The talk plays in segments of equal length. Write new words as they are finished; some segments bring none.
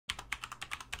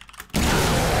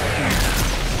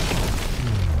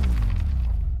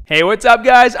Hey, what's up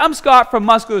guys? I'm Scott from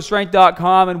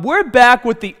MuscularStrength.com and we're back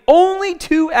with the only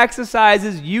 2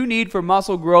 exercises you need for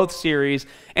muscle growth series,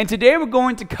 and today we're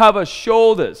going to cover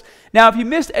shoulders. Now if you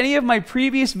missed any of my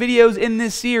previous videos in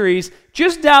this series,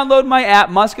 just download my app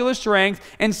Muscular Strength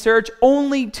and search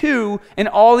only 2 and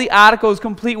all the articles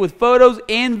complete with photos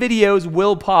and videos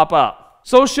will pop up.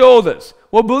 So shoulders.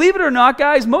 Well, believe it or not,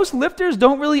 guys, most lifters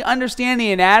don't really understand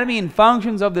the anatomy and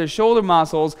functions of their shoulder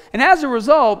muscles, and as a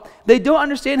result, they don't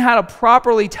understand how to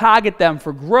properly target them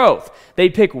for growth. They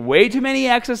pick way too many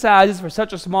exercises for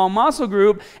such a small muscle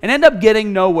group and end up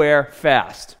getting nowhere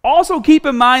fast. Also, keep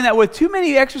in mind that with too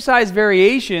many exercise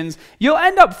variations, you'll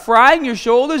end up frying your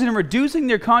shoulders and reducing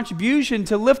their contribution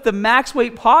to lift the max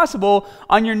weight possible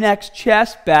on your next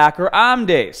chest, back, or arm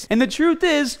days. And the truth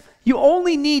is, you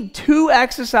only need 2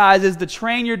 exercises to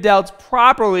train your delts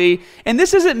properly, and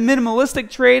this isn't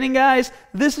minimalistic training, guys.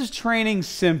 This is training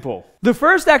simple. The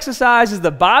first exercise is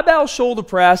the Barbell Shoulder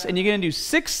Press, and you're going to do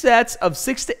 6 sets of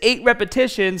 6 to 8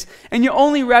 repetitions, and you're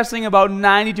only resting about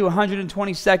 90 to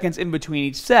 120 seconds in between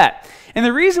each set. And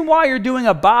the reason why you're doing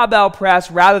a barbell press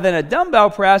rather than a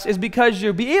dumbbell press is because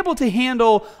you'll be able to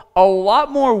handle a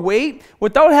lot more weight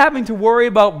without having to worry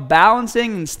about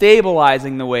balancing and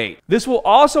stabilizing the weight. This will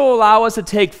also allow us to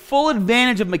take full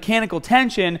advantage of mechanical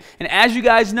tension, and as you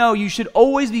guys know, you should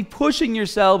always be pushing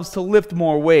yourselves to lift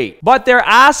more weight. But there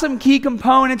are some key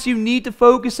components you need to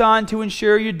focus on to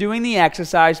ensure you're doing the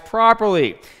exercise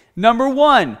properly. Number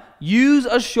 1, use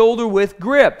a shoulder width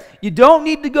grip. You don't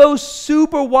need to go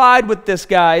super wide with this,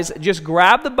 guys. Just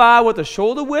grab the bar with a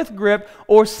shoulder width grip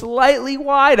or slightly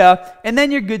wider, and then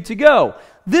you're good to go.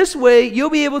 This way, you'll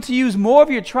be able to use more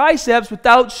of your triceps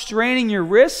without straining your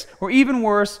wrists or, even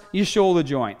worse, your shoulder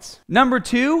joints. Number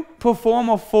 2, perform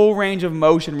a full range of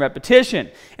motion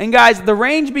repetition. And guys, the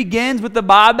range begins with the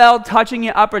barbell touching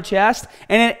your upper chest,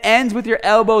 and it ends with your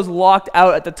elbows locked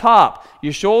out at the top.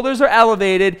 Your shoulders are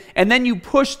elevated, and then you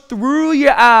push through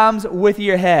your arms with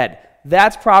your head.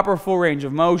 That's proper full range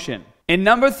of motion. And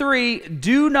number 3,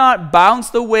 do not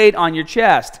bounce the weight on your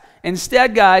chest.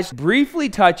 Instead, guys, briefly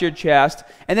touch your chest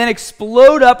and then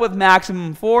explode up with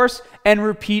maximum force and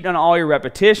repeat on all your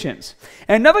repetitions.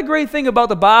 And another great thing about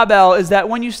the barbell is that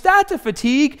when you start to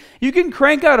fatigue, you can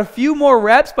crank out a few more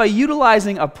reps by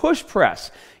utilizing a push press.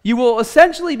 You will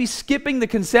essentially be skipping the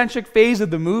concentric phase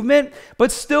of the movement,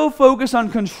 but still focus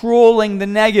on controlling the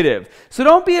negative. So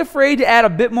don't be afraid to add a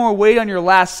bit more weight on your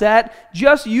last set.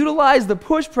 Just utilize the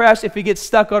push press if you get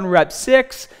stuck on rep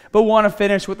 6, but want to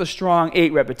finish with a strong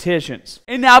 8 repetitions.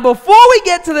 And now before we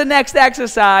get to the next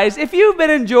exercise, if you've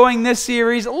been enjoying this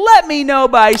series, let me know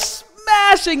by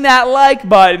smashing that like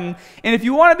button. And if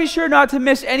you want to be sure not to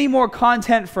miss any more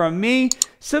content from me,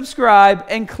 subscribe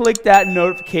and click that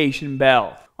notification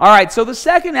bell. Alright, so the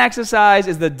second exercise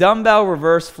is the dumbbell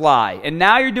reverse fly, and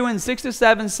now you're doing 6 to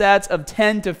 7 sets of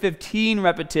 10 to 15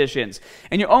 repetitions,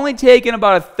 and you're only taking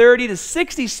about a 30 to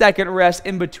 60 second rest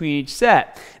in between each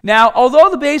set. Now,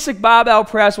 although the basic barbell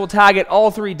press will target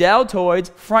all 3 deltoids,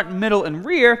 front, middle, and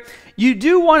rear, you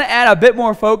do want to add a bit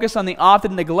more focus on the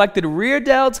often neglected rear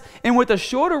delts, and with a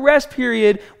shorter rest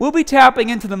period, we'll be tapping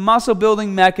into the muscle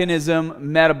building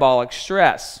mechanism, metabolic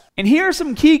stress. And here are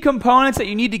some key components that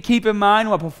you need to keep in mind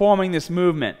while performing this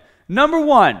movement. Number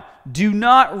 1, do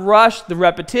not rush the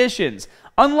repetitions.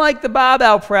 Unlike the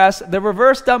barbell press, the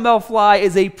reverse dumbbell fly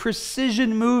is a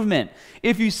precision movement.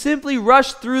 If you simply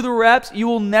rush through the reps, you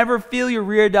will never feel your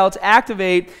rear delts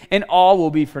activate, and all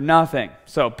will be for nothing.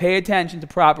 So pay attention to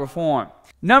proper form.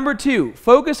 Number 2,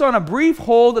 focus on a brief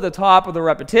hold at the top of the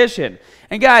repetition.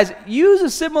 And guys, use a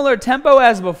similar tempo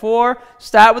as before.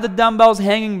 Start with the dumbbells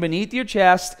hanging beneath your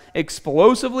chest,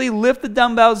 explosively lift the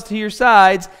dumbbells to your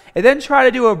sides, and then try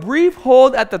to do a brief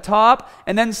hold at the top,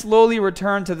 and then slowly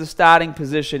return to the starting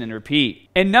position and repeat.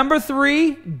 And number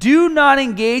 3, do not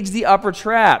engage the upper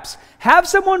traps. Have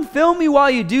someone film you while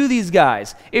you do these,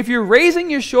 guys. If you're raising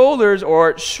your shoulders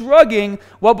or shrugging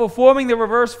while performing the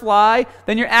reverse fly,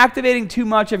 then you're activating too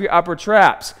much of your upper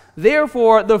traps.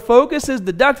 Therefore, the focus is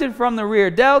deducted from the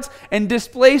rear delts and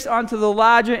displaced onto the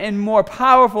larger and more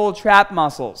powerful trap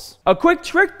muscles. A quick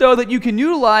trick, though, that you can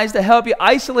utilize to help you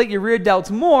isolate your rear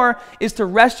delts more is to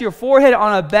rest your forehead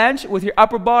on a bench with your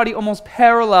upper body almost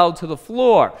parallel to the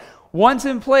floor. Once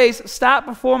in place, start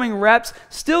performing reps,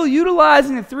 still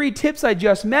utilizing the 3 tips I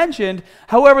just mentioned.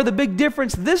 However, the big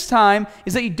difference this time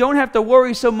is that you don't have to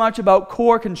worry so much about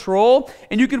core control,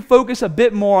 and you can focus a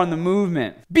bit more on the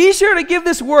movement. Be sure to give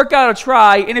this workout a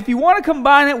try, and if you want to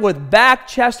combine it with back,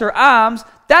 chest, or arms,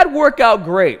 that'd work out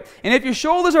great. And if your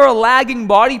shoulders are a lagging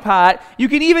body part, you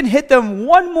can even hit them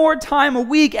one more time a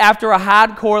week after a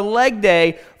hardcore leg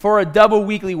day for a double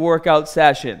weekly workout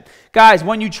session. Guys,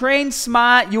 when you train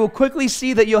smart, you will quickly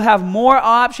see that you'll have more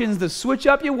options to switch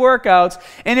up your workouts.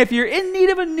 And if you're in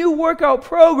need of a new workout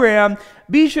program,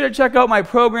 be sure to check out my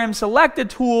program selector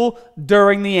tool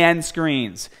during the end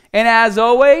screens. And as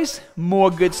always,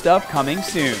 more good stuff coming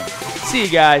soon. See you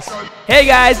guys. Hey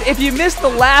guys, if you missed the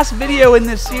last video in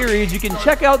this series, you can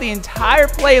check out the entire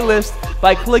playlist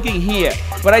by clicking here.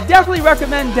 But I definitely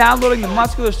recommend downloading the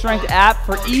Muscular Strength app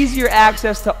for easier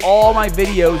access to all my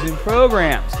videos and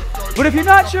programs. But if you're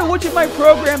not sure which of my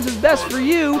programs is best for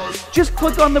you, just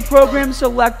click on the program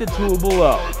selector tool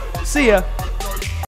below. See ya.